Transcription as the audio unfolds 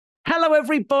Hello,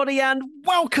 everybody, and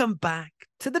welcome back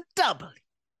to the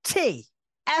WTF1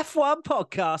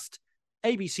 podcast,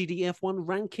 ABCD F1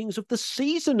 rankings of the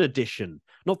season edition.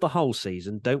 Not the whole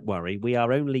season, don't worry. We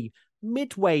are only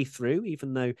midway through,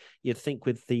 even though you'd think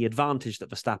with the advantage that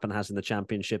Verstappen has in the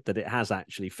championship that it has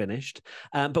actually finished.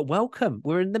 But welcome.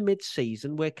 We're in the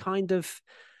mid-season. We're kind of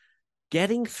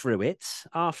getting through it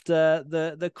after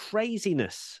the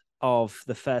craziness of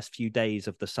the first few days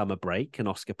of the summer break and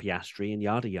Oscar Piastri and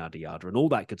yada, yada, yada, and all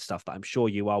that good stuff that I'm sure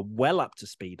you are well up to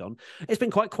speed on. It's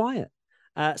been quite quiet.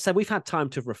 So we've had time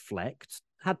to reflect,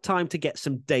 had time to get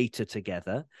some data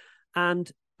together.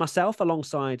 And myself,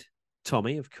 alongside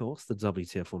Tommy, of course, the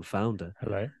WTF1 founder.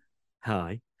 Hello.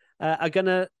 Hi. Are going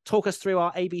to talk us through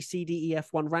our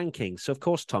ABCDEF1 rankings. So, of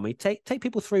course, Tommy, take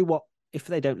people through what, if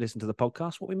they don't listen to the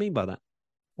podcast, what we mean by that.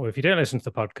 Well, if you don't listen to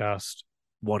the podcast,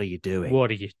 what are you doing? What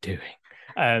are you doing?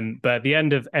 But at the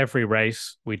end of every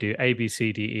race, we do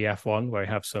ABCDEF1, where we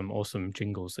have some awesome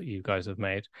jingles that you guys have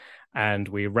made. And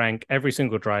we rank every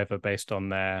single driver based on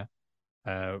their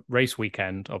race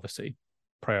weekend, obviously,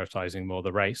 prioritizing more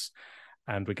the race.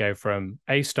 And we go from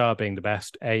A star being the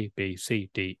best, A, B, C,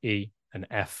 D, E, and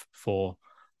F for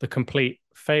the complete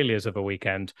failures of a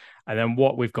weekend. And then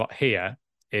what we've got here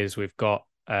is we've got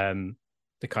the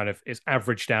kind of, it's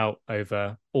averaged out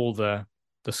over all the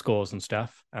scores and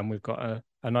stuff. And we've got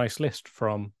a nice list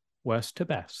from worst to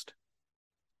best.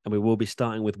 And we will be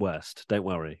starting with worst. Don't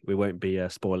worry. We won't be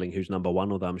spoiling who's number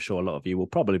one, although I'm sure a lot of you will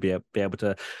probably be able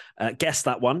to guess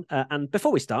that one. And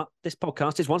before we start, this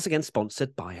podcast is once again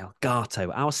sponsored by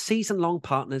Elgato, our season-long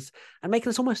partners, and making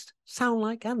us almost sound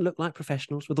like and look like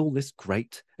professionals with all this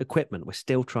great equipment. We're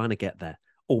still trying to get there.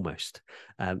 Almost.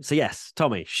 So yes,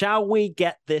 Tommy, shall we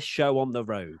get this show on the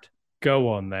road? Go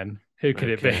on then. Who could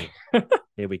it be?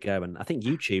 Here we go. And I think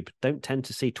YouTube don't tend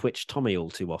to see Twitch Tommy all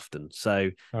too often. So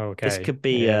okay. This could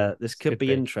be this could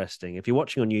be interesting. If you're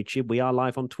watching on YouTube, we are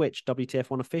live on Twitch,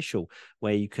 WTF1 Official,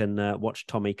 where you can watch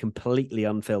Tommy completely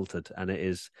unfiltered. And it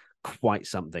is quite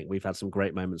something. We've had some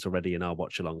great moments already in our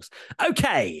watch-alongs.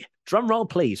 Okay, drum roll,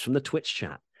 please, from the Twitch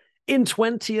chat. In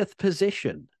 20th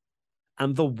position,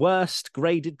 and the worst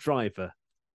graded driver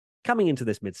coming into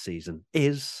this mid-season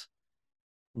is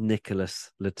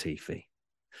Nicholas Latifi.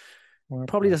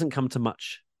 Probably doesn't come to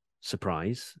much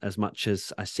surprise, as much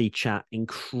as I see chat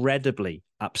incredibly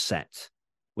upset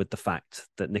with the fact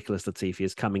that Nicholas Latifi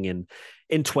is coming in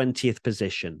 20th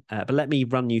position. But let me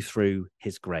run you through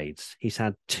his grades. He's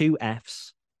had 2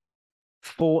 Fs,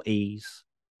 4 Es,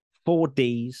 4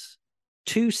 Ds,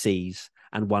 2 Cs,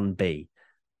 and 1 B.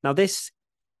 Now, these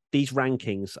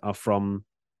rankings are from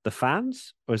the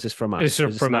fans, or is this from us?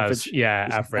 It's from us, yeah,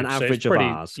 average. An average of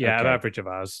ours. Yeah, okay. An average of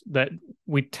ours. That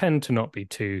we tend to not be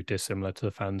too dissimilar to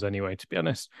the fans anyway, to be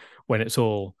honest, when it's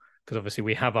all, because obviously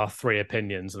we have our 3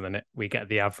 opinions and then we get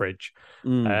the average.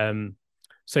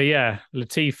 So yeah,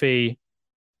 Latifi,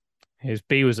 his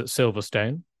B was at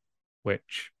Silverstone,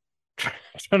 which I'm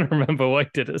trying to remember what he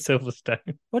did at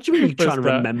Silverstone. What do you mean you're trying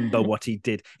to remember what he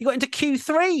did? He got into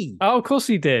Q3. Oh, of course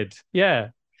he did. Yeah.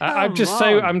 I'm just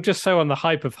so on the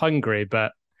hype of Hungary,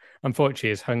 but unfortunately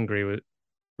his Hungary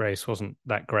race wasn't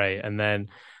that great. And then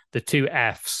the 2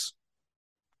 Fs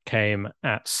came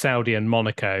at Saudi and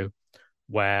Monaco,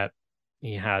 where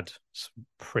he had some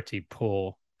pretty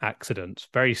poor accidents,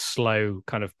 very slow,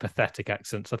 kind of pathetic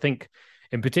accidents. I think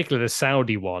in particular the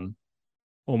Saudi one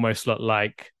almost looked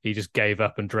like he just gave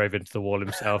up and drove into the wall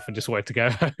himself and just wanted to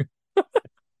go home.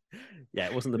 Yeah,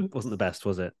 it wasn't the best,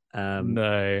 was it?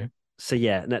 No. So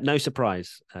yeah, no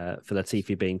surprise for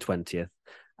Latifi being 20th.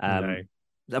 No.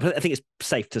 I think it's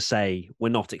safe to say we're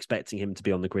not expecting him to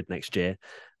be on the grid next year.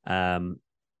 Then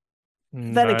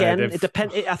again, it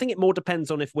depends. I think it more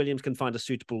depends on if Williams can find a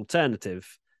suitable alternative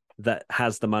that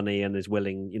has the money and is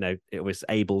willing, it was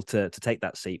able to take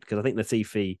that seat. Because I think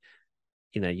Latifi,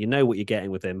 you know what you're getting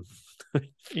with him.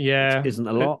 Yeah, isn't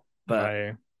a lot, but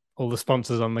no. All the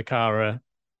sponsors on the car are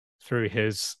through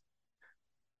his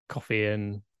coffee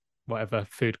and whatever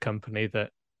food company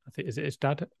that I think is it his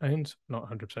dad owns. Not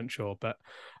 100% sure, but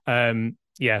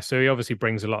yeah. So he obviously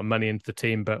brings a lot of money into the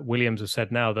team. But Williams have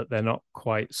said now that they're not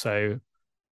quite so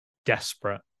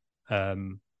desperate.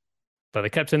 But they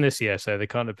kept him this year, so they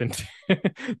can't have been.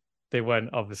 They weren't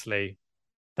obviously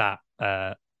that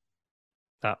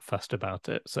fussed about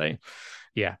it. So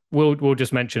yeah, we'll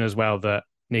just mention as well that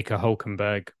Nico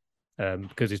Hülkenberg,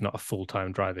 because he's not a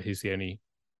full-time driver, he's the only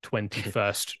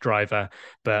 21st driver,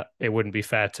 but it wouldn't be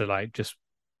fair to just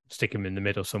stick him in the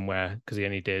middle somewhere because he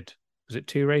only did, was it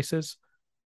 2 races?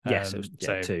 Yes, it was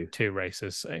 2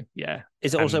 races. So yeah.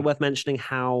 Is it also worth mentioning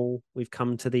how we've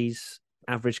come to these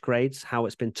average grades, how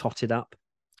it's been totted up?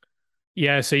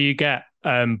 Yeah, so you get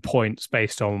points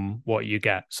based on what you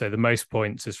get. So the most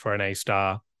points is for an A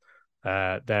star.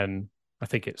 Then I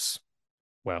think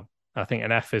I think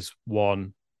an F is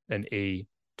 1, an E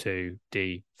 2,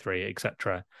 D 3,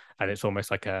 etc. And it's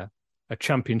almost like a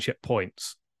championship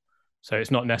points. So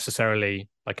it's not necessarily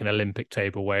like an Olympic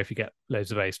table where if you get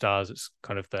loads of A stars, it's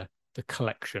kind of the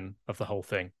collection of the whole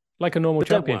thing, like a normal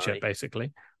championship,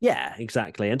 basically. Yeah,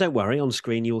 exactly. And don't worry, on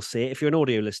screen you'll see it. If you're an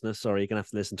audio listener, sorry, you're going to have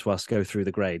to listen to us go through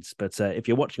the grades. But if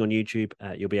you're watching on YouTube,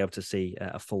 you'll be able to see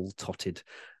a full totted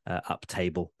up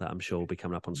table that I'm sure will be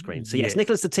coming up on screen. So yes,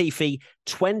 Nicholas Latifi,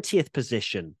 20th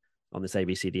position on this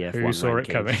ABCDF1 Who saw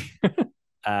rankings. it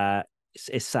coming?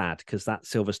 It's sad because that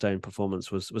Silverstone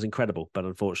performance was incredible, but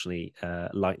unfortunately,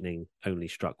 lightning only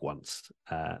struck once.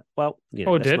 Well,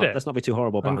 let's not be too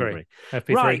horrible about Hungary.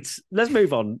 Right, let's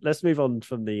move on. Let's move on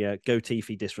from the Go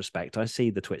Tifi disrespect. I see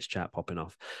the Twitch chat popping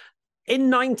off. In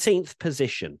 19th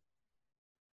position,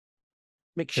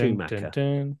 Mick Schumacher. Dun, dun,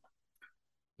 dun.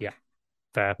 Yeah,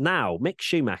 fair. Now, Mick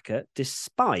Schumacher,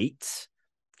 despite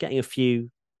getting a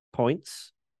few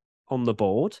points on the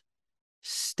board,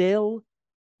 still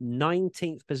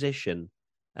 19th position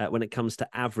when it comes to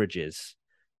averages.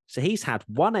 So he's had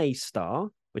 1 A star,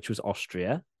 which was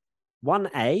Austria, 1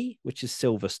 A, which is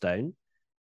Silverstone,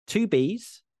 2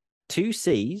 Bs, 2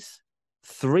 Cs,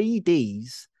 3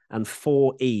 Ds, and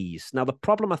 4 Es. Now, the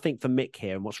problem, I think, for Mick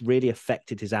here and what's really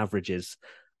affected his averages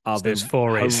are the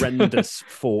horrendous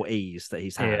 4 Es that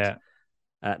he's had.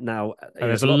 Yeah. Now,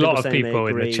 there's a lot of people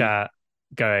in the chat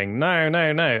going, no.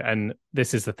 And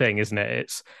this is the thing, isn't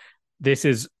it? This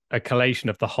is a collation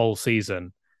of the whole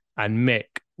season. And Mick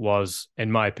was,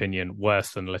 in my opinion,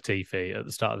 worse than Latifi at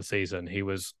the start of the season. He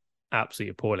was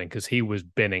absolutely appalling because he was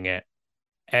binning it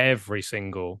every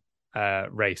single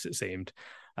race, it seemed.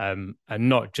 And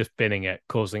not just binning it,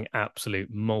 causing absolute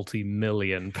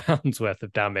multi-million pounds worth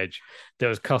of damage that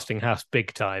was costing Haas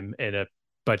big time in a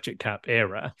budget cap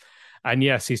era. And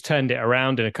yes, he's turned it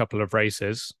around in a couple of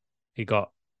races. He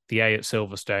got the A at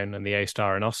Silverstone and the A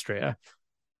star in Austria.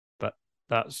 But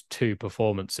that's 2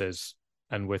 performances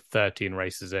and with 13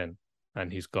 races in.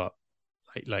 And he's got,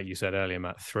 like you said earlier,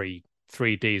 Matt, three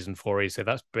Ds and 4 Es. So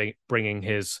that's bringing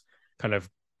his kind of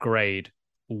grade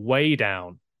way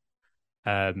down.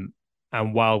 And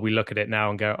while we look at it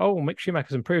now and go, oh, Mick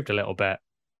Schumacher's improved a little bit,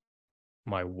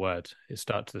 my word, his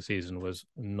start to the season was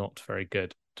not very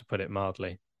good, to put it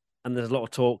mildly. And there's a lot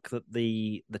of talk that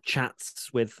the chats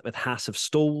with Haas have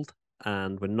stalled,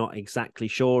 and we're not exactly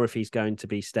sure if he's going to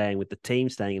be staying with the team,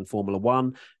 staying in Formula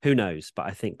One. Who knows? But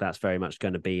I think that's very much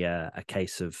going to be a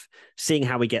case of seeing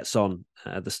how he gets on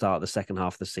at the start of the second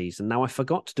half of the season. Now, I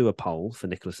forgot to do a poll for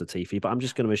Nicholas Latifi, but I'm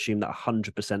just going to assume that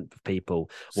 100% of people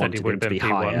wanted him to be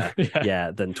higher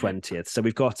than 20th. So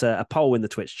we've got a poll in the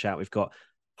Twitch chat. We've got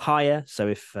higher. So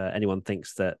if anyone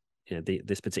thinks that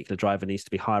this particular driver needs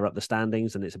to be higher up the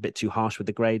standings and it's a bit too harsh with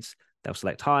the grades, they'll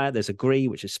select higher. There's agree,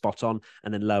 which is spot on.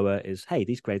 And then lower is, hey,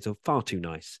 these grades are far too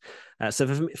nice. So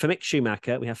for Mick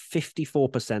Schumacher, we have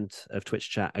 54% of Twitch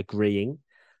chat agreeing.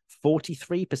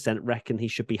 43% reckon he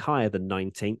should be higher than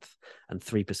 19th. And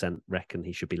 3% reckon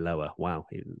he should be lower. Wow.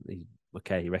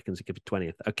 He reckons he could be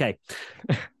 20th. Okay.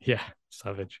 Yeah,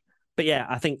 savage. But yeah,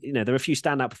 I think, there are a few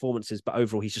standout performances, but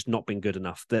overall, he's just not been good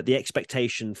enough. The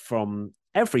expectation from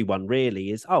everyone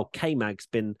really is, K-Mag's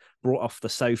been brought off the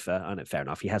sofa. And fair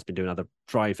enough, he has been doing other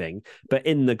driving. But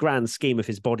in the grand scheme of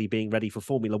his body being ready for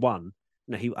Formula One,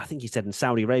 I think he said in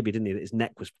Saudi Arabia, didn't he, that his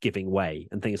neck was giving way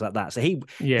and things like that. So his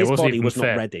body was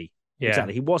not ready. Yeah.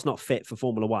 Exactly. He was not fit for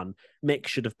Formula One. Mick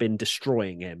should have been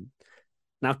destroying him.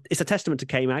 Now, it's a testament to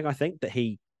K-Mag, I think, that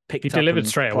he delivered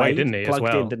straight away, didn't he?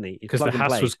 Plugged in, didn't he? Because the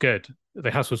Haas was good.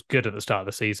 The Haas was good at the start of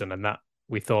the season, and that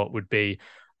we thought would be.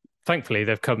 Thankfully,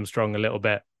 they've come strong a little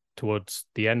bit towards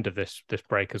the end of this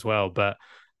break as well. But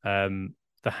the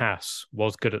Haas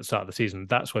was good at the start of the season.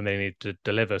 That's when they needed to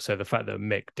deliver. So the fact that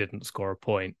Mick didn't score a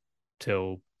point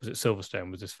till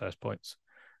Silverstone was his first points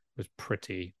was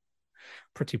pretty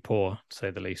poor, to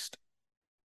say the least.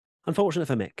 Unfortunate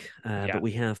for Mick, but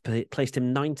we have placed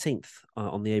him 19th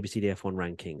on the ABCDF1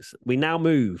 rankings. We now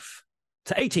move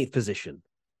to 18th position,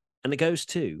 and it goes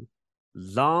to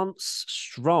Lance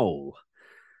Stroll.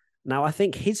 Now, I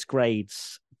think his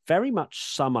grades very much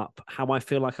sum up how I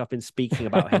feel like I've been speaking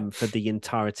about him for the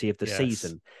entirety of the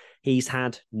season. He's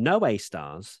had no A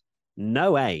stars,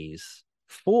 no A's,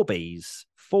 4 B's,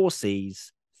 4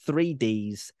 C's, 3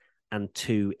 D's, and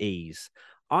 2 E's.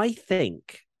 I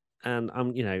think, and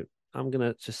I'm going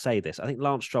to just say this, I think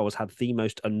Lance Stroll has had the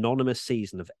most anonymous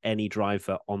season of any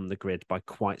driver on the grid by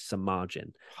quite some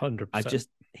margin. 100%.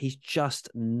 He's just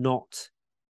not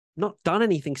not done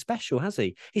anything special, has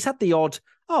he? He's had the odd,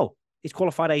 he's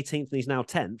qualified 18th and he's now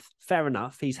 10th. Fair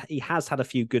enough. He has had a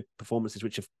few good performances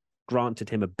which have granted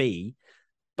him a B,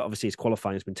 but obviously his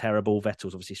qualifying has been terrible.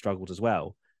 Vettel's obviously struggled as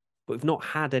well. But we've not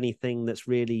had anything that's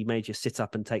really made you sit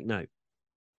up and take note.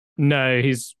 No,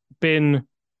 he's been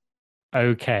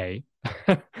okay.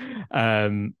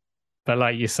 But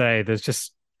like you say, he's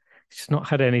just not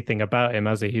had anything about him,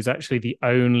 has he? He's actually the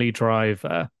only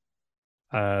driver,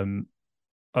 along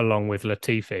with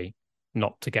Latifi,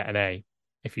 not to get an A,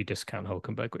 if you discount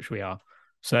Hulkenberg, which we are.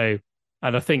 So,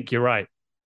 and I think you're right.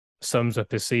 Sums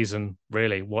up his season,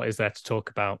 really. What is there to talk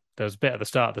about? There was a bit at the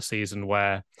start of the season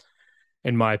where,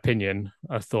 in my opinion,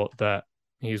 I thought that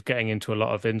he was getting into a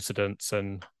lot of incidents,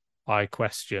 and I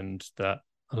questioned that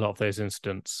a lot of those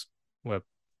incidents were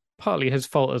partly his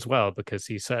fault as well, because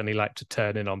he certainly liked to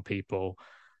turn in on people,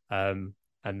 and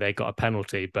they got a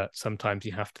penalty. But sometimes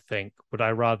you have to think, would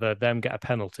I rather them get a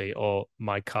penalty or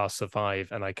my car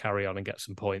survive and I carry on and get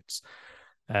some points?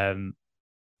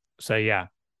 So yeah,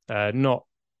 not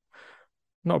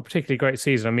a particularly great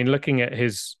season. I mean, looking at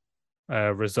his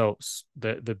results,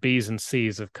 the B's and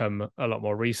C's have come a lot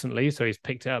more recently, so he's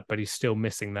picked it up, but he's still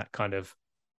missing that kind of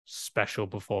special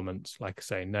performance. Like I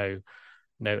say, no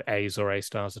A's or A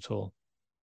stars at all.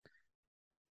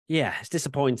 Yeah, it's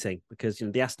disappointing because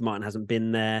the Aston Martin hasn't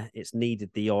been there. It's needed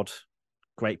the odd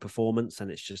great performance, and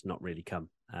it's just not really come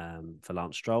for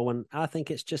Lance Stroll. And I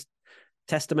think it's just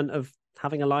testament of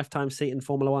having a lifetime seat in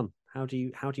Formula One. How do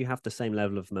you have the same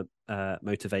level of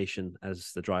motivation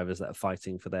as the drivers that are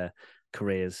fighting for their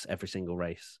careers every single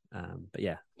race? But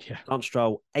yeah, Lance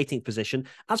Stroll, 18th position.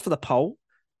 As for the poll,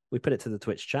 we put it to the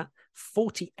Twitch chat.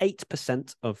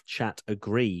 48% of chat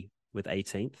agree with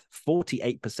 18th.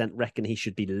 48% reckon he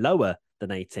should be lower than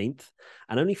 18th,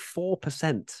 and only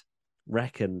 4%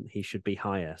 reckon he should be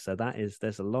higher. So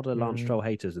there's a lot of Lance Stroll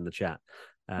haters in the chat.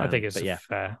 I think it's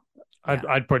fair.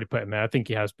 I'd probably put him there. I think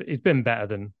he's been better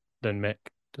than Mick,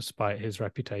 despite his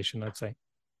reputation, I'd say.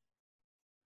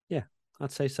 Yeah,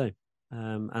 I'd say so.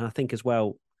 And I think as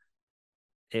well,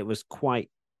 it was quite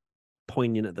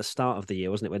poignant at the start of the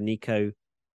year, wasn't it? When Nico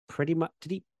pretty much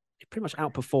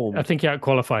outperformed. I think he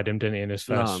outqualified him, didn't he, in his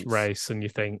first race? And you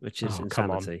think, which is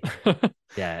insanity.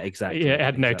 Yeah, exactly. Yeah, it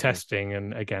had no testing,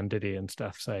 and again, did he and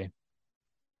stuff? So,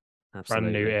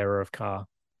 absolutely. Brand new era of car.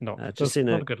 Not a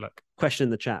good look. Question in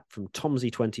the chat from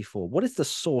Tomsy24. What is the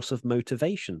source of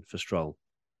motivation for Stroll?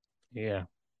 Yeah,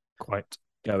 quite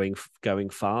going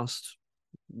fast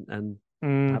and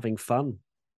having fun.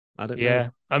 I don't know. Yeah,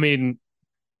 I mean,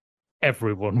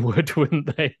 everyone would,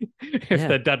 wouldn't they? If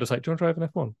their dad was like, "Do you want to drive an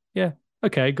F1?" Yeah,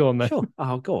 okay, go on then. Sure,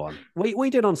 go on.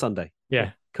 We did on Sunday.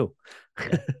 Yeah, cool.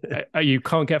 You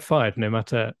can't get fired no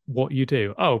matter what you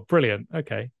do. Oh, brilliant.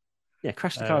 Okay. Yeah,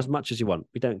 crash the car as much as you want.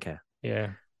 We don't care.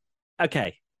 Yeah.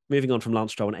 Okay, moving on from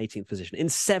Lance Stroll in 18th position. In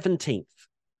 17th,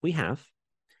 we have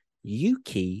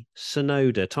Yuki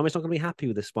Tsunoda. Tommy's not going to be happy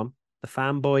with this one. The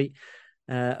fanboy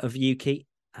of Yuki.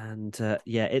 And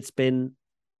it's been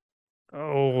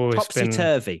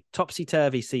topsy-turvy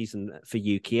season for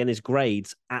Yuki, and his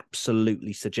grades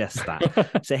absolutely suggest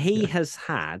that. So he has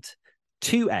had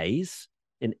 2 A's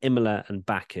in Imola and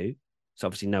Baku. So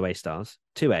obviously no A stars,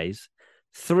 2 A's,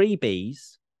 3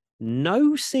 B's,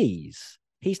 no C's.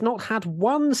 He's not had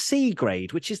 1 C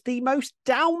grade, which is the most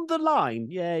down the line.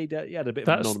 Yeah, he had a bit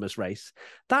of an anonymous race.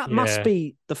 That must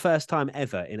be the first time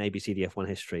ever in ABCD F1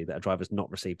 history that a driver's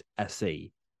not received a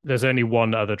C. There's only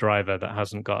one other driver that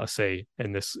hasn't got a C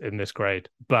in this grade,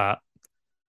 but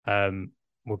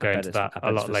we'll go into that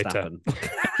a lot later.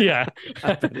 Yeah,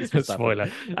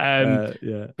 spoiler.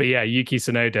 But yeah, Yuki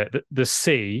Tsunoda, the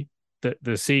C,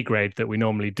 the C grade that we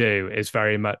normally do is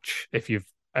very much, if you've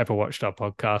ever watched our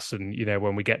podcast, and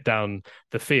when we get down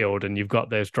the field and you've got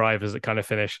those drivers that kind of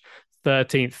finish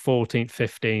 13th, 14th,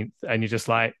 15th, and you're just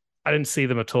like, I didn't see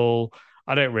them at all.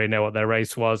 I don't really know what their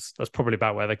race was. That's probably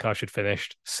about where the car should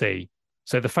finished. C.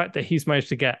 So the fact that he's managed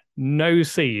to get no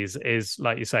C's is,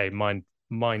 like you say,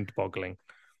 mind-boggling.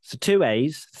 So 2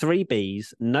 A's, 3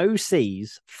 B's, no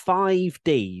C's, 5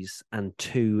 D's, and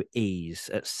 2 E's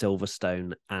at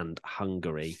Silverstone and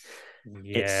Hungary.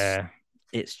 Yeah.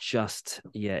 It's just,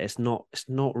 it's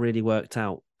not really worked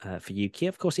out for Yuki.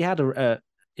 Of course, he had a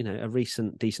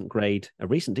recent decent grade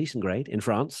in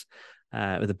France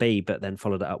with a B, but then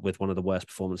followed it up with one of the worst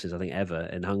performances I think ever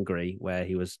in Hungary, where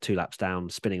he was 2 laps down,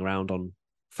 spinning around on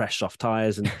fresh soft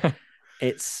tires, and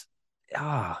it's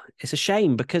a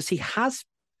shame because he has.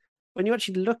 When you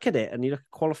actually look at it and you look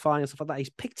at qualifying and stuff like that, he's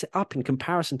picked it up in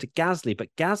comparison to Gasly, but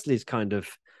Gasly's kind of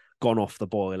gone off the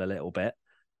boil a little bit,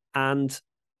 and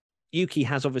Yuki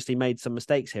has obviously made some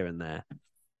mistakes here and there.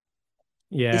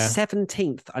 Yeah.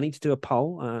 17th. I need to do a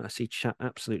poll. I see chat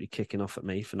absolutely kicking off at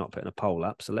me for not putting a poll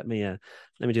up. So let me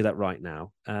do that right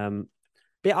now. But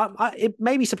it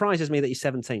maybe surprises me that he's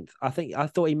 17th. I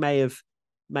thought he may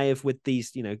have with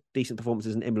these decent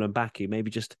performances in Imola and Baku, maybe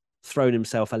just thrown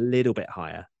himself a little bit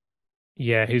higher.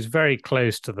 Yeah, he's very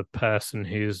close to the person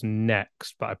who's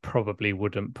next, but I probably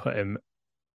wouldn't put him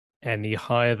any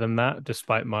higher than that,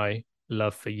 despite my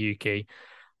love for Yuki.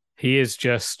 He's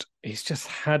just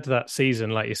had that season,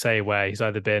 like you say, where he's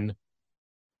either been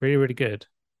really, really good,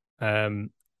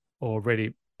 or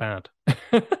really bad.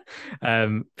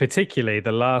 Particularly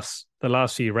the last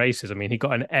few races. I mean, he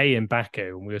got an A in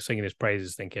Baku, and we were singing his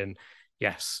praises, thinking,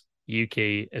 yes,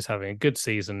 Yuki is having a good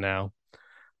season now.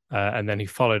 And then he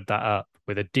followed that up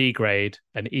with a D grade,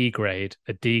 an E grade,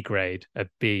 a D grade, a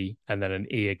B, and then an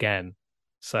E again.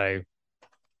 So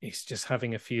he's just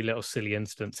having a few little silly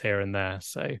incidents here and there.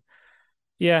 So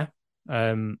yeah,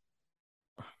 I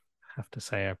have to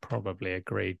say I probably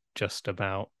agree just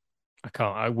about.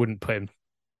 I wouldn't put him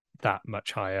that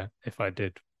much higher if I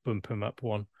did bump him up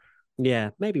one.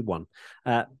 Yeah, maybe one.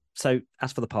 So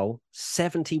as for the poll,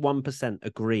 71%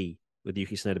 agree with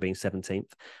Yuki Tsunoda being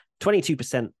 17th.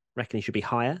 22% reckon he should be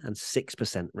higher, and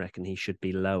 6% reckon he should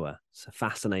be lower. So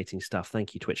fascinating stuff.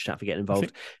 Thank you, Twitch chat, for getting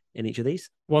involved in each of these.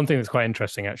 One thing that's quite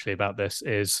interesting actually about this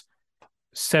is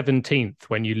 17th,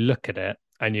 when you look at it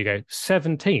and you go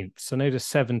 17th, Tsunoda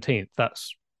 17th,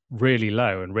 that's really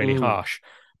low and really harsh.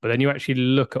 But then you actually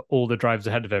look at all the drivers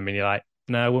ahead of him and you're like,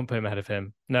 no, I wouldn't put him ahead of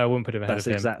him. No, I wouldn't put him ahead of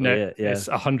him. Exactly no, it. Yeah. It's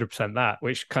 100% that,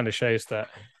 which kind of shows that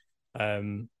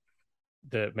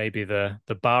that maybe the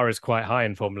bar is quite high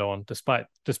in Formula One, despite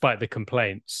the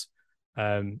complaints.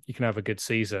 You can have a good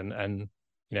season, and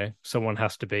someone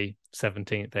has to be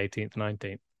 17th, 18th,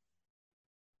 19th.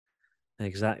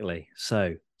 Exactly.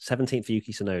 So 17th for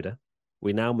Yuki Tsunoda.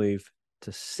 We now move to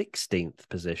 16th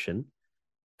position,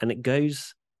 and it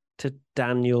goes to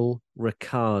Daniel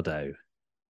Ricciardo.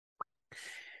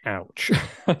 Ouch.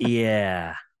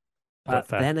 Yeah. But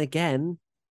then again,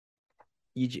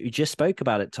 you just spoke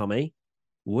about it, Tommy.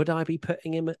 Would I be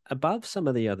putting him above some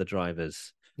of the other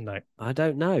drivers? No. I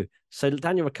don't know. So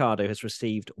Daniel Ricciardo has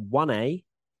received 1A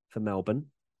for Melbourne,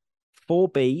 4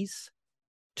 Bs,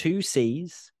 2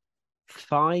 Cs,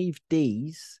 5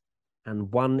 Ds,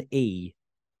 and 1 E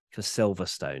for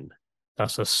Silverstone.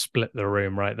 That's a split the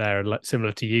room right there,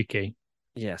 similar to Yuki.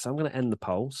 Yes, I'm going to end the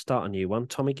poll, start a new one.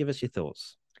 Tommy, give us your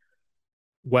thoughts.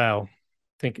 Well,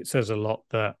 I think it says a lot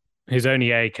that his only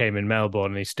A came in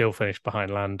Melbourne and he still finished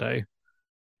behind Lando.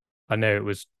 I know it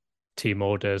was team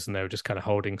orders and they were just kind of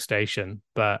holding station,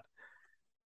 but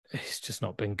he's just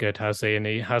not been good, has he? And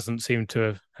he hasn't seemed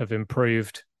to have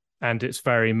improved. And it's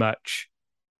very much,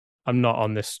 I'm not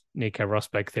on this Nico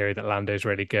Rosberg theory that Lando's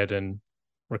really good and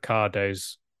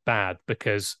Ricciardo's bad,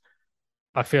 because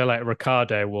I feel like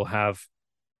Ricciardo will have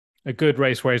a good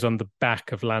race where he's on the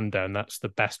back of Lando, and that's the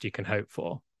best you can hope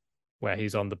for, where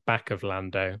he's on the back of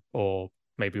Lando or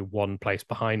maybe one place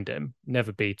behind him,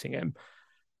 never beating him.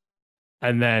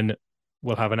 And then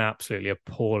we'll have an absolutely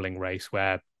appalling race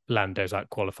where Lando's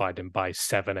out-qualified him by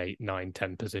 7, 8, 9,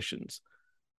 10 positions,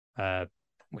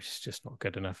 which is just not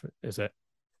good enough, is it?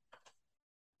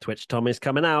 Twitch Tommy's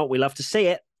coming out. We love to see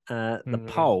it. The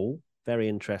poll, very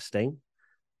interesting.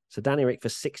 So Danny Rick for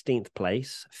 16th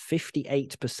place,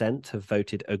 58% have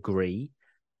voted agree,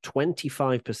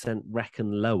 25%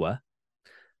 reckon lower,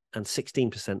 and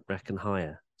 16% reckon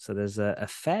higher. So there's a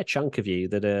fair chunk of you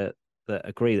that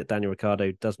agree that Daniel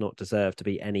Ricciardo does not deserve to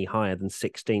be any higher than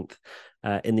 16th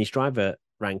in these driver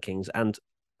rankings. And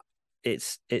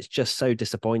it's just so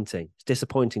disappointing. It's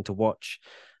disappointing to watch.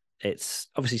 It's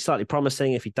obviously slightly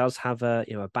promising if he does have a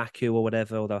Baku or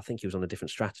whatever, although I think he was on a different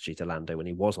strategy to Lando when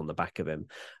he was on the back of him.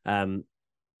 The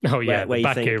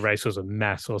Baku race was a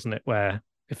mess, wasn't it? Where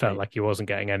it felt like he wasn't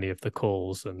getting any of the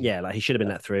calls. And like he should have been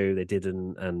let through. They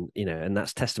didn't, and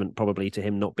that's testament probably to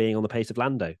him not being on the pace of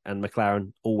Lando and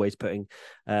McLaren always putting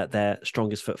their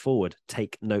strongest foot forward.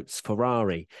 Take notes,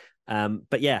 Ferrari.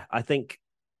 But yeah, I think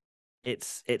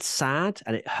it's sad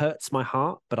and it hurts my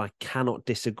heart, but I cannot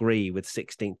disagree with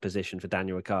 16th position for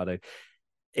Daniel Ricciardo.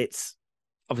 It's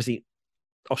obviously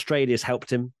Australia's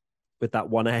helped him with that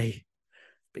 1A,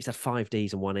 but he's had 5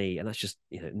 Ds and 1 E, and that's just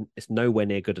it's nowhere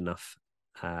near good enough.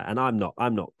 And I'm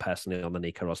not personally on the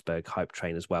Nico Rosberg hype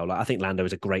train as well. Like, I think Lando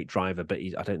is a great driver, but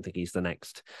I don't think he's the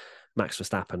next Max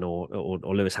Verstappen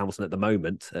or Lewis Hamilton at the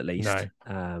moment, at least.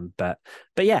 No. But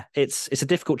yeah, it's a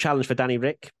difficult challenge for Danny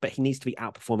Rick, but he needs to be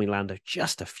outperforming Lando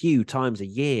just a few times a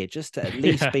year, just to at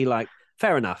least be like,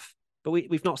 fair enough. But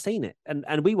we've not seen it,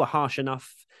 and we were harsh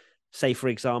enough say, for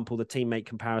example, the teammate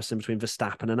comparison between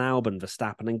Verstappen and Albon,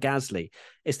 Verstappen and Gasly.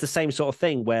 It's the same sort of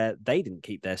thing where they didn't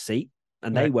keep their seat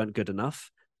and they weren't good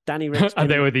enough. Danny Rick's and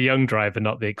they were the young driver,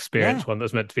 not the experienced one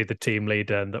that's meant to be the team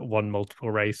leader and that won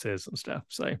multiple races and stuff.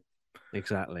 So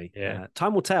exactly. Yeah.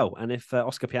 Time will tell. And if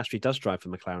Oscar Piastri does drive for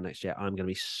McLaren next year, I'm going to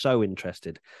be so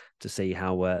interested to see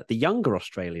how the younger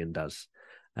Australian does.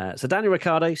 So Daniel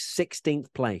Ricciardo,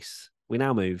 16th place. We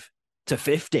now move to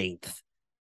 15th.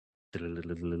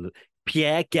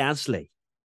 Pierre Gasly.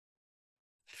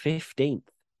 15th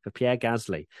for Pierre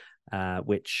Gasly,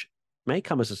 which may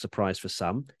come as a surprise for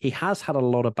some. He has had a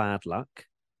lot of bad luck,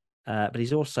 but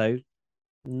he's also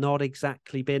not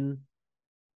exactly been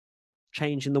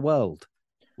changing the world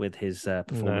with his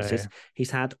performances. No.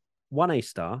 He's had 1 A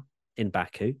star in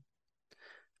Baku,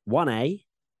 1 A,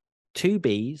 2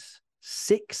 Bs,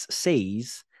 6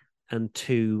 Cs, and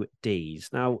 2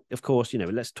 Ds. Now, of course,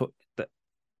 let's talk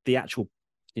the actual,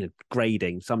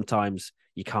 grading. Sometimes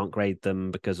you can't grade them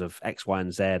because of X, Y,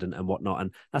 and Z and whatnot.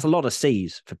 And that's a lot of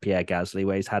C's for Pierre Gasly,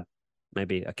 where he's had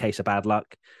maybe a case of bad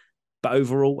luck. But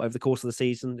overall, over the course of the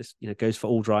season, this goes for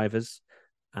all drivers.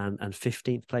 And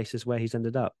 15th place is where he's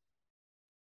ended up.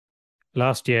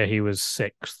 Last year, he was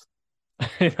 6th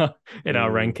in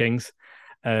our rankings.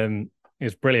 He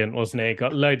was brilliant, wasn't he? He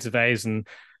got loads of A's, and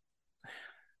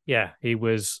he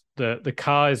was the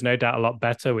car is no doubt a lot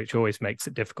better, which always makes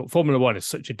it difficult. Formula One is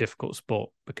such a difficult sport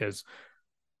because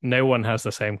no one has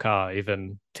the same car,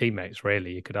 even teammates,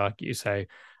 really, you could argue. So,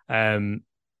 to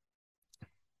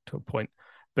a point.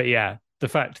 But the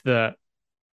fact that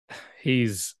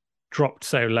he's dropped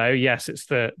so low, yes, it's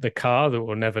the car that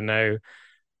we'll never know.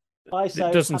 It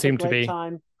doesn't seem to be.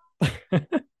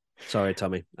 Sorry,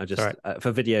 Tommy. I just,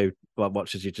 for video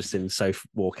watchers, you've just seen Soph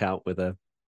walk out with a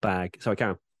bag. Sorry,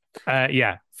 Karen.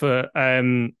 For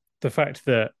the fact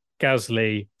that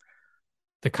Gasly,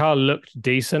 the car looked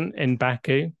decent in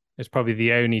Baku. It's probably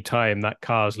the only time that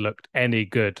car's looked any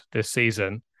good this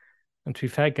season. And to be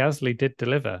fair, Gasly did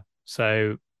deliver.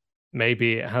 So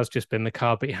maybe it has just been the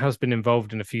car, but he has been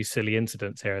involved in a few silly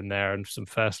incidents here and there and some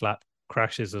first lap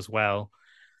crashes as well.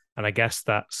 And I guess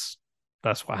that's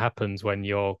what happens when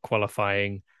you're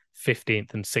qualifying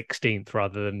 15th and 16th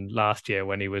rather than last year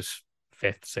when he was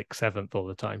 5th, 6th, 7th all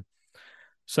the time.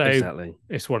 So exactly.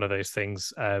 It's one of those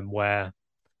things where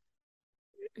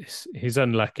he's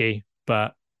unlucky,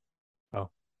 but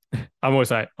I'm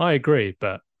always like, I agree,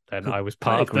 but then I was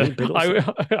part of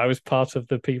I was part of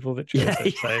the people that chose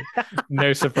it. So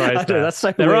no surprise. Know, that's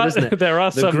so weird, isn't it? There are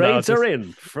the grades are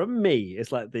in from me.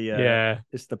 It's like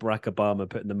it's the Barack Obama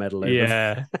putting the medal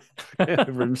over,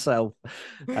 over himself.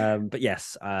 But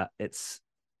yes, it's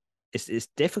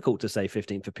difficult to say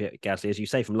 15th for Pierre Gasly. As you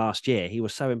say, from last year, he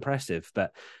was so impressive,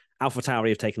 but AlphaTauri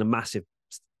have taken a massive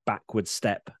backward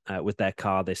step with their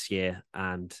car this year.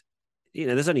 And,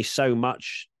 there's only so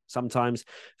much sometimes.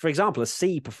 For example, a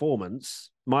C performance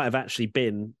might have actually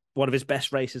been one of his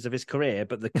best races of his career,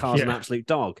 but the car's an absolute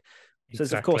dog. So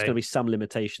there's, of course, going to be some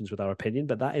limitations with our opinion,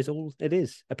 but that is all it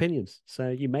is, opinions. So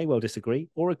you may well disagree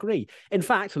or agree. In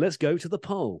fact, let's go to the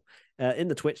poll. In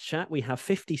the Twitch chat, we have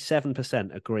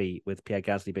 57% agree with Pierre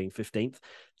Gasly being 15th,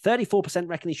 34%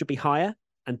 reckon he should be higher,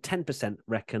 and 10%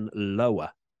 reckon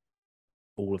lower.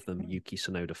 All of them Yuki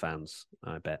Tsunoda fans,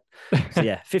 I bet. So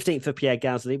 15th for Pierre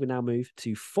Gasly. We now move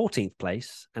to 14th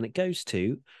place, and it goes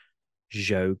to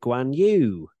Zhou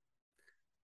Guanyu.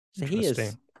 So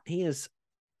he has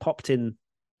popped in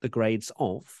the grades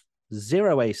of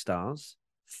 0 A stars,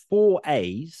 4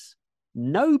 A's,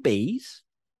 no B's,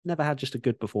 never had just a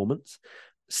good performance,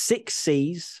 6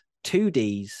 C's, 2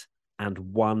 D's, and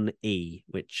 1 E,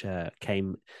 which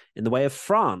came in the way of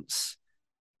France.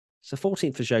 So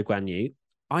 14th for Zhou Guanyu.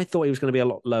 I thought he was going to be a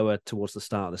lot lower towards the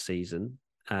start of the season,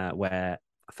 where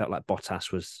I felt like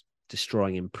Bottas was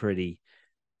destroying him pretty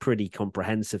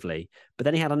comprehensively. But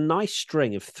then he had a nice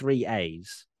string of 3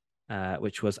 A's,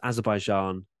 which was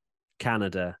Azerbaijan,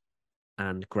 Canada,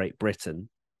 and Great Britain.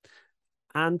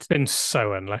 And been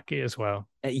so unlucky as well.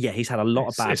 He's had a lot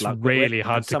of bad luck. It's really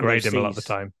hard to grade him a lot of the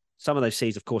time. Some of those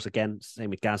C's, of course, again,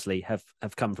 same with Gasly, have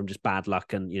come from just bad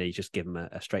luck, and you just give him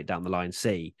a straight down the line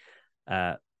C.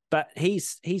 But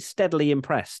he's steadily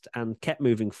impressed and kept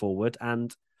moving forward,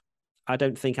 and I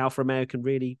don't think Alfa Romeo can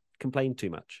really complain too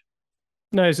much.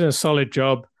 No, he's done a solid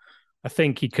job. I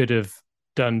think he could have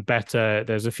done better.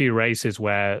 There's a few races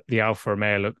where the Alfa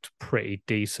Romeo looked pretty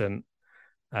decent,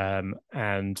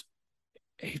 and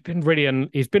he's been really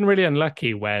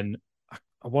unlucky when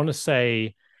I want to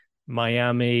say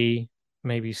Miami,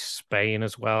 maybe Spain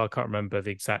as well. I can't remember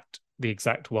the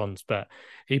exact ones, but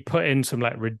he put in some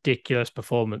like ridiculous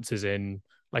performances in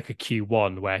like a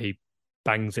Q1 where he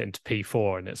bangs it into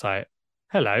P4, and it's like,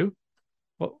 hello,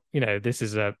 well, this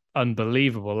is a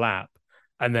unbelievable lap,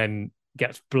 and then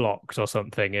gets blocked or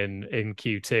something in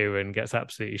Q2 and gets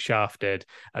absolutely shafted,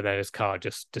 and then his car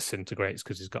just disintegrates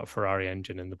because he's got a Ferrari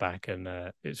engine in the back, and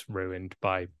it's ruined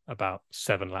by about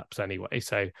 7 laps anyway.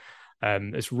 So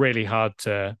it's really hard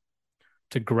to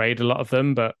grade a lot of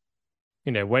them, but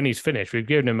when he's finished, we've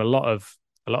given him a lot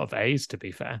of A's, to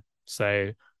be fair.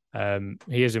 So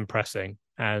he is impressing,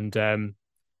 and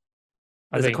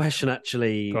there's a question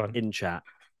actually in chat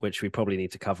which we probably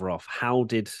need to cover off. How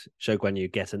did Zhou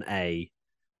Guanyu get an A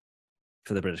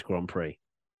for the British Grand Prix?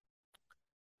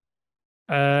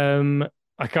 I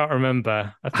can't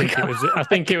remember. I think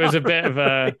it was a bit of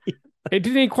a.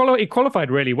 He qualified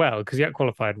really well because he had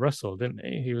qualified Russell, didn't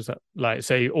he? He was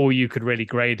so all you could really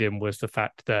grade him was the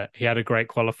fact that he had a great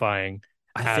qualifying.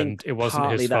 I think it wasn't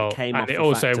his fault. Came off it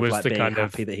also was the kind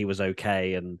of happy that he was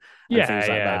okay and things like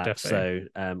that. Definitely.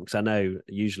 So, because I know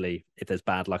usually if there's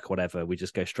bad luck or whatever, we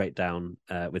just go straight down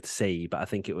with C. But I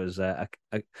think it was I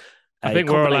think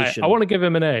we're like, I want to give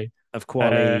him an A of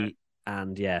quality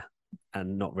and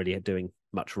not really doing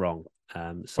much wrong.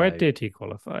 So where did he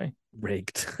qualify?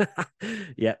 Rigged.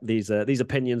 Yeah, these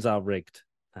opinions are rigged.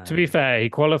 To be fair, he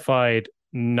qualified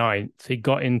 9th. He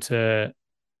got into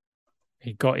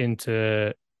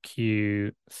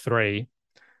Q3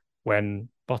 when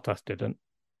Bottas didn't,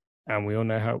 and we all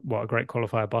know what a great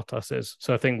qualifier Bottas is.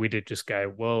 So I think we did just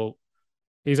go, well,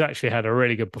 he's actually had a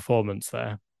really good performance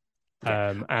there.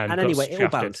 Yeah. And anyway, it all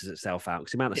balances itself out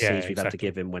because the amount of C's we've had to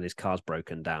give him when his car's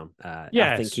broken down.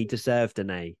 I think he deserved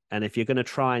an A. And if you're going to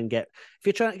try and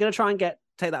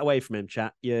take that away from him,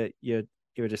 chat, you're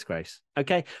a disgrace.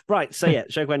 Okay, right. So yeah,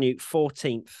 Zhou Guanyu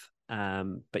 14th.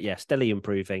 But yeah, steadily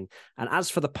improving. And as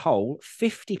for the poll,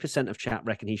 50% of chat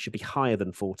reckon he should be higher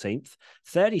than 14th,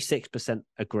 36%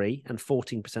 agree, and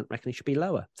 14% reckon he should be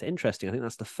lower. It's interesting. I think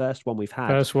that's the first one we've had.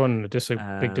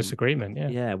 Big disagreement.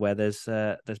 Yeah, where there's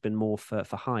been more for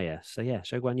higher. So yeah,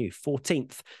 Zhou Guanyu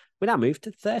 14th. We now move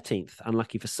to 13th.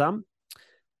 Unlucky for some.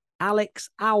 Alex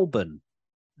Albon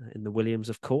in the Williams,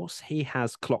 of course. He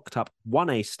has clocked up 1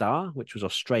 A star, which was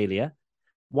Australia,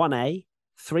 1 A,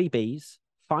 3 Bs,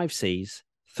 5 Cs,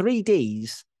 3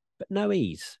 Ds, but no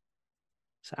Es.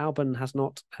 So Albon has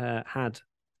not had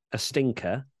a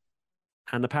stinker.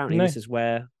 And apparently this is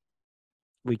where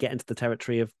we get into the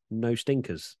territory of no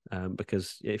stinkers.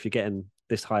 Because if you're getting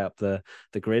this high up the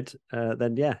grid,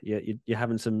 then yeah, you're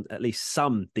having at least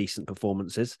some decent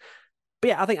performances. But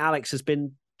yeah, I think Alex has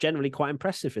been generally quite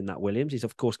impressive in that Williams. He's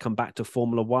of course come back to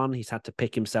Formula One. He's had to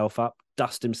pick himself up,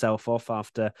 dust himself off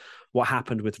after what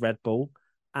happened with Red Bull.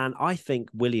 And I think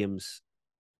Williams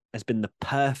has been the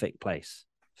perfect place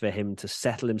for him to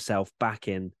settle himself back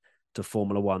in to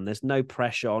Formula One. There's no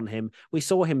pressure on him. We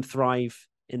saw him thrive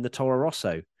in the Toro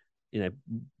Rosso,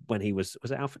 when he was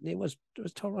it Alpha? It was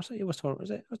Toro Rosso? It was Toro,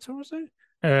 was it? Was Toro Rosso?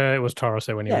 It was Toro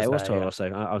Rosso when he was there. It was Toro Rosso.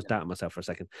 I was doubting myself for a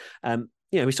second.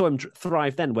 We saw him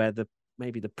thrive then where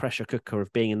maybe the pressure cooker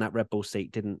of being in that Red Bull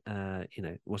seat didn't,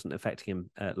 wasn't affecting him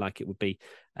like it would be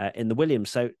in the Williams.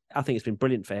 So I think it's been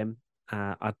brilliant for him.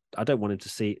 I don't want to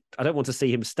see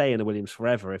him stay in the Williams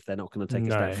forever if they're not going to take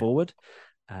a step forward.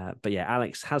 But yeah,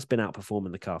 Alex has been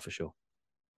outperforming the car for sure.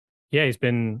 Yeah, he's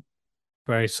been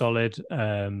very solid,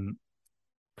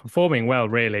 performing well,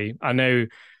 really. I know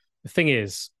the thing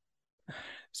is,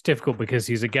 it's difficult because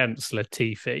he's against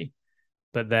Latifi,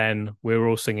 but then we were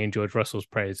all singing George Russell's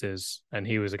praises and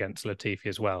he was against Latifi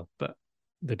as well. But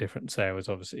the difference there was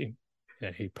obviously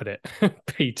he put it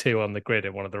P2 on the grid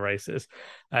in one of the races.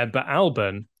 But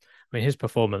Albon, I mean, his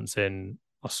performance in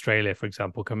Australia, for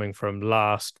example, coming from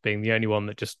last, being the only one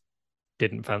that just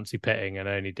didn't fancy pitting and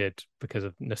only did because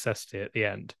of necessity at the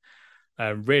end,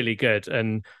 really good.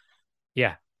 And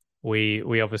yeah,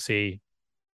 we obviously,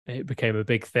 it became a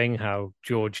big thing how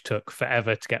George took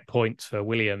forever to get points for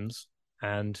Williams,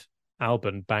 and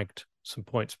Albon bagged some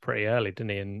points pretty early, didn't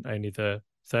he, in only the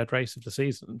 3rd race of the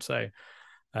season. So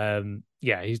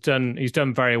he's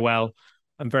done very well.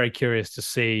 I'm very curious to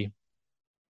see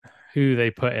who they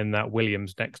put in that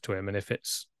Williams next to him, and if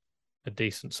it's a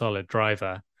decent, solid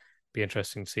driver. Be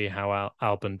interesting to see how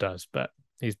Albon does, but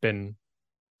he's been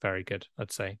very good,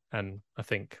 I'd say, and I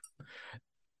think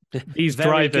these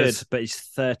very drivers, good, but he's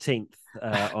 13th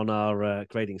on our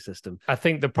grading system. I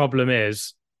think the problem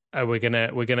is we're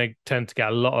gonna tend to get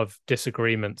a lot of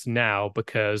disagreements now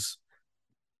because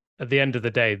at the end of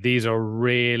the day, these are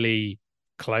really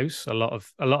close. A lot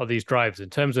of these drives, in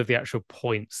terms of the actual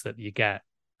points that you get,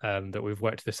 that we've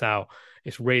worked this out,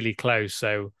 it's really close.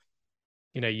 So,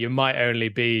 you might only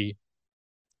be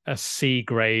a C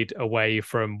grade away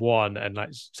from 1, and like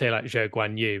say like Zhou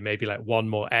Guanyu, maybe like 1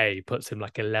 more A puts him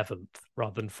like 11th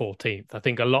rather than 14th. I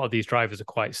think a lot of these drivers are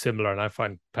quite similar, and I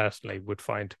find personally would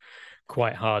find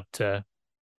quite hard to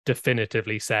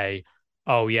definitively say,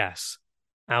 oh yes,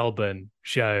 Albon,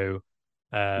 Zhou,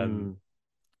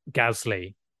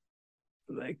 Gasly,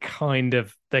 they're kind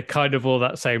of all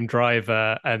that same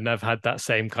driver, and have had that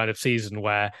same kind of season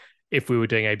where if we were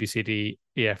doing ABCD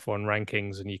EF1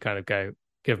 rankings and you kind of go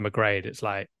give them a grade, it's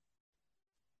like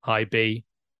high B,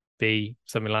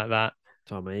 something like that.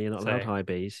 Tommy, you're not allowed high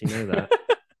Bs, you know that.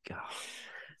 God.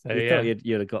 So, you thought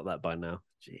you'd have got that by now.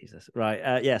 Jesus.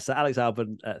 Right. So Alex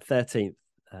Albon 13th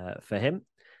for him.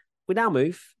 We now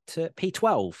move to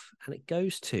P12, and it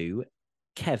goes to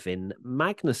Kevin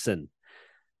Magnussen.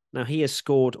 Now, he has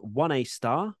scored 1 A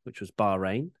star, which was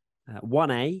Bahrain,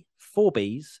 1 A, 4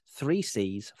 Bs, 3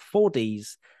 Cs, 4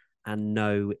 Ds, and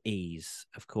no E's.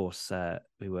 Of course,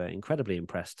 we were incredibly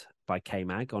impressed by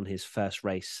K-Mag on his first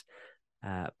race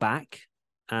back.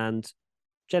 And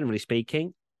generally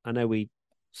speaking, I know we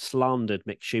slandered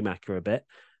Mick Schumacher a bit,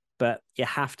 but you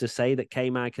have to say that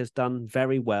K-Mag has done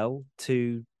very well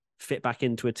to fit back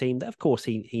into a team that, of course,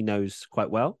 he knows quite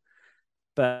well,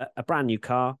 but a brand new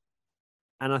car.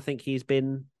 And I think he's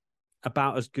been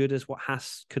about as good as what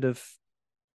Haas could have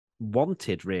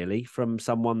wanted, really, from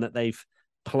someone that they've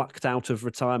plucked out of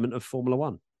retirement of Formula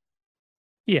One.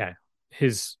 Yeah,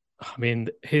 his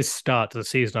start to the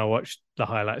season, I watched the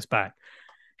highlights back.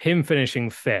 Him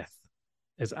finishing 5th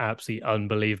is absolutely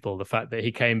unbelievable. The fact that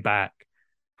he came back,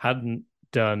 hadn't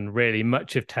done really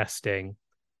much of testing,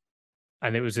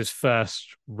 and it was his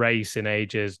first race in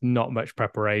ages, not much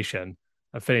preparation,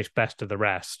 and finished best of the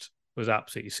rest was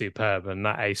absolutely superb. And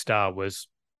that A star was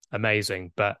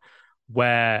amazing. But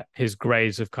where his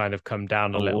grades have kind of come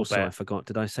down a little bit. I forgot.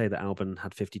 Did I say that Albon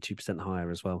had 52%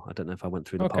 higher as well? I don't know if I went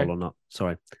through the poll or not.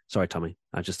 Sorry, Tommy.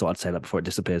 I just thought I'd say that before it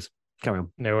disappears. Carry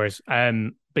on. No worries.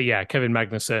 But yeah, Kevin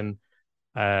Magnussen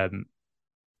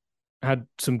had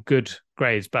some good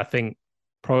grades, but I think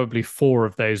probably 4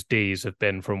 of those Ds have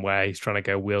been from where he's trying to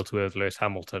go wheel to wheel with Lewis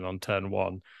Hamilton on turn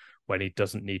 1 when he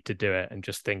doesn't need to do it, and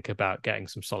just think about getting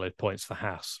some solid points for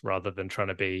Haas rather than trying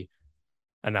to be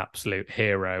an absolute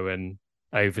hero and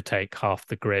overtake half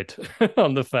the grid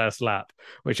on the first lap,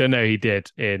 which I know he did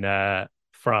in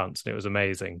France, and it was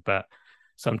amazing. But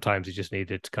sometimes he just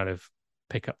needed to kind of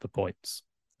pick up the points.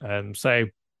 So,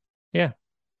 yeah,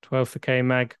 12 for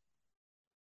K-Mag.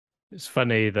 It's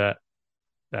funny that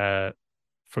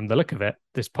from the look of it,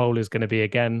 this poll is going to be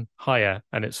again higher,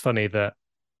 and it's funny that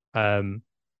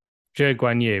Zhou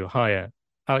Guanyu higher,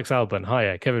 Alex Albon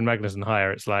higher, Kevin Magnussen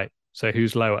higher. It's like, so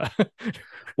who's lower?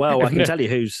 Well, I can tell you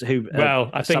who. Well,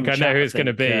 I think I know who it's going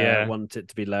to be. Want it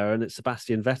to be lower, and it's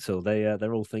Sebastian Vettel.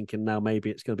 They're all thinking now maybe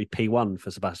it's going to be P1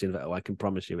 for Sebastian Vettel. I can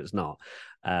promise you it's not.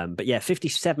 But yeah,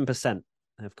 57%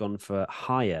 have gone for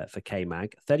higher for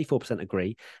K-Mag. 34%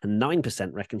 agree, and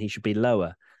 9% reckon he should be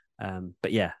lower.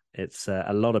 But yeah, it's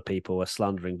a lot of people are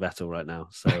slandering Vettel right now.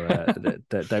 So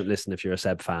don't listen if you're a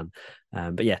Seb fan.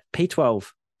 But yeah,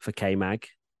 P12 for K-Mag,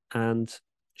 and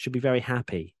should be very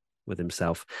happy with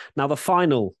himself. Now, the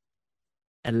final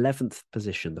 11th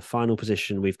position, the final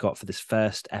position we've got for this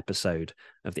first episode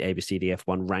of the ABCD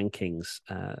F1 rankings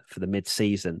for the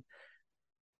mid-season,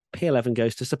 P11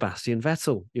 goes to Sebastian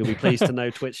Vettel. You'll be pleased to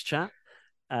know, Twitch chat.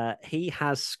 He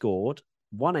has scored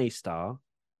 1 A star,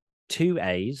 2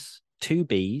 A's, 2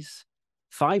 B's,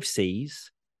 5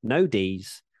 C's, no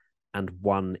D's, and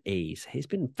 1 E's. He's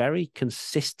been very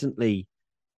consistently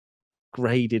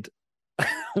graded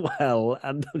well,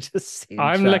 and I'm just seeing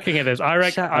looking at this. I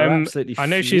reckon I'm absolutely I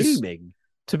know fuming. She's,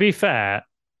 to be fair,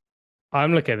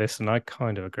 I'm looking at this and I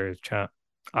kind of agree with chat.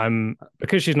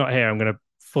 Because she's not here, I'm going to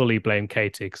fully blame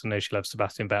Katie, because I know she loves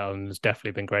Sebastian Vettel and has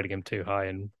definitely been grading him too high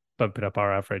and bumping up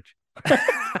our average. But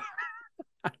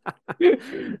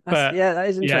yeah, that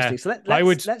is interesting. Yeah, so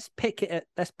let's pick it.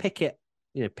 Let's pick it.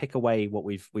 Pick away what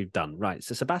we've done. Right.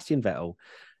 So Sebastian Vettel,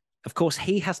 of course,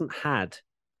 he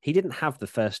didn't have the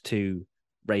first 2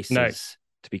 races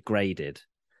to be graded.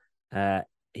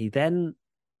 He got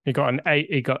an 8.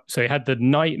 He had the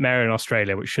nightmare in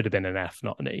Australia, which should have been an F,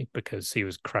 not an E, because he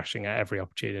was crashing at every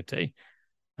opportunity.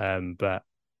 But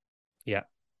yeah,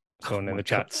 someone in the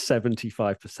chat,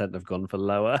 75% have gone for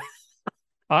lower.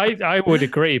 I would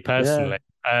agree personally.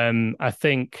 Yeah. I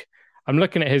think I'm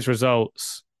looking at his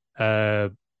results. He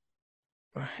has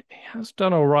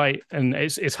done all right, and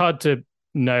it's hard to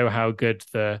know how good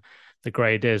the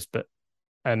grade is,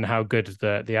 and how good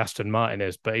the Aston Martin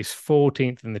is. But he's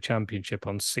 14th in the championship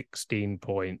on 16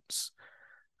 points.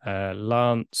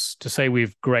 Lance, to say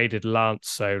we've graded Lance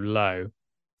so low,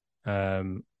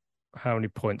 how many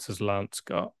points has Lance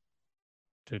got?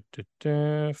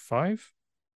 5?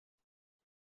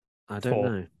 I don't 4.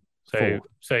 know. So 4.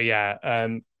 So yeah,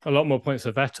 a lot more points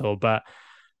for Vettel, but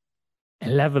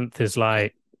 11th is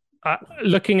like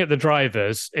looking at the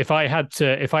drivers. If I had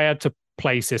to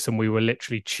place this and we were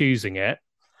literally choosing it,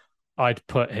 I'd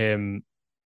put him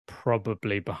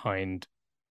probably behind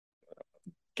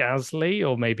Gasly,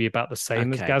 or maybe about the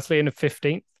same as Gasly in a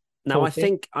 15th. Now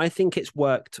 14th. I think it's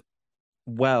worked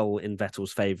well in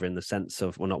Vettel's favour in the sense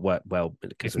of, well, not worked well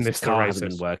because his car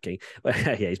hasn't been working.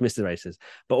 Yeah, he's missed the races,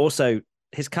 but also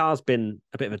his car's been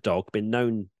a bit of a dog, been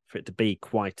known for it to be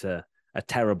quite a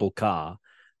terrible car,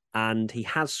 and he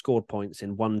has scored points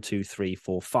in 1, 2, 3,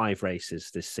 4, 5 races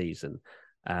this season.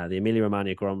 The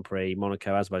Emilia-Romagna Grand Prix,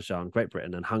 Monaco, Azerbaijan, Great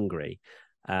Britain, and Hungary.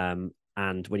 And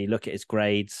when you look at his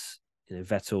grades, you know,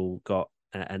 Vettel got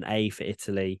an A for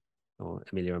Italy or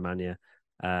Emilia-Romagna,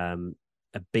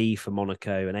 a B for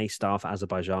Monaco, an A star for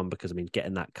Azerbaijan, because I mean,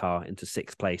 getting that car into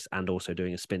 6th place and also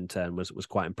doing a spin turn was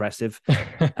quite impressive.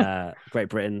 Great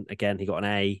Britain, again, he got an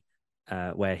A,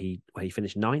 where he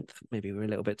finished 9th. Maybe we're a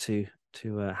little bit too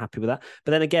happy with that.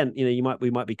 But then again, you know, we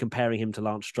might be comparing him to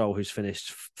Lance Stroll, who's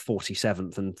finished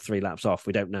 47th and 3 laps off.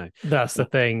 We don't know. That's the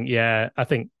thing. Yeah, I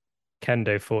think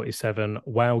Kendo47,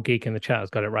 Wow Geek in the chat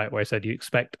has got it right, where he said you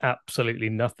expect absolutely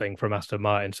nothing from Aston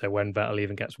Martin. So when Vettel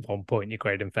even gets 1 point, you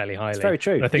grade him fairly highly. It's very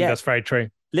true. And I think that's very true.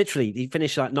 Literally, he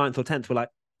finished like 9th or 10th. We're like,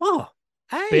 oh,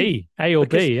 A or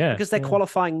B, yeah. Because they're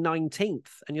qualifying 19th.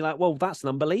 And you're like, well, that's an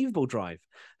unbelievable drive.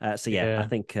 I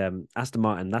think Aston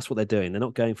Martin, that's what they're doing. They're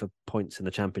not going for points in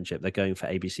the championship. They're going for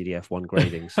ABCDF1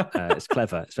 gradings. It's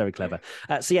clever. It's very clever.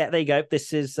 There you go.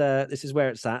 This is where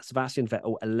it's at. Sebastian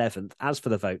Vettel, 11th. As for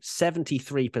the vote,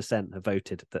 73% have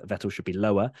voted that Vettel should be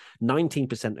lower.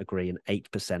 19% agree and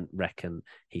 8% reckon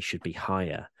he should be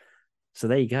higher. So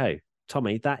there you go.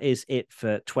 Tommy, that is it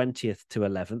for 20th to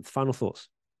 11th. Final thoughts?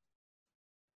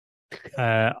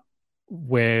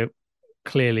 We're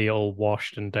clearly all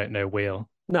washed and don't know wheel.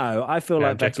 No, I feel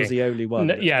like Vettel's the only one.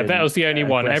 Vettel's the only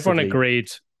one. Everyone agreed.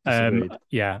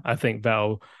 I think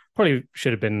Vettel probably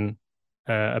should have been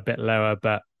a bit lower,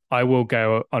 but I will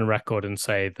go on record and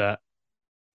say that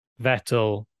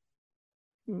Vettel,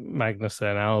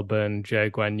 Magnussen, Albon, Zhou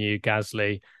Guanyu,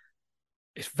 Gasly,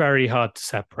 it's very hard to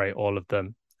separate all of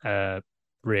them,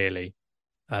 really.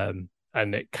 And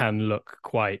it can look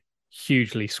quite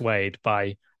hugely swayed by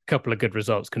a couple of good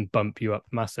results, can bump you up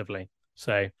massively.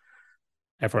 So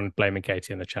everyone blaming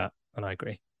Katie in the chat, and I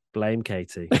agree. Blame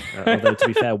Katie. Although, to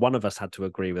be fair, one of us had to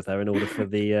agree with her in order for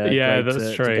the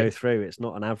grade to go through. It's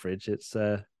not an average. It's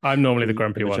I'm normally the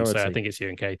grumpy one, so I think it's you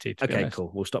and Katie. Okay,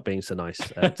 cool. We'll stop being so nice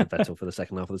to Vettel for the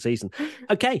second half of the season.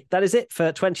 Okay, that is it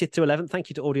for 20th to 11th. Thank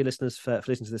you to audio listeners for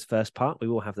listening to this first part. We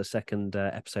will have the second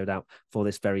episode out for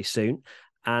this very soon.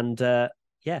 And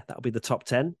that'll be the top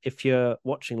 10. If you're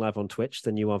watching live on Twitch,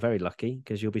 then you are very lucky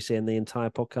because you'll be seeing the entire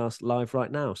podcast live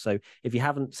right now. So if you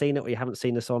haven't seen it or you haven't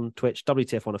seen us on Twitch,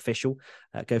 WTF1 Official,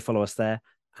 go follow us there.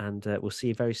 And we'll see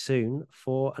you very soon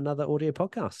for another audio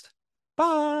podcast.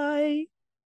 Bye.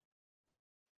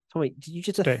 Tommy, did you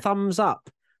just a thumbs up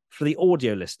for the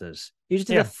audio listeners? You just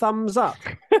did a thumbs up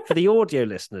for the audio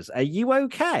listeners. Are you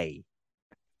okay?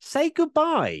 Say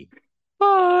goodbye.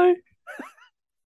 Bye.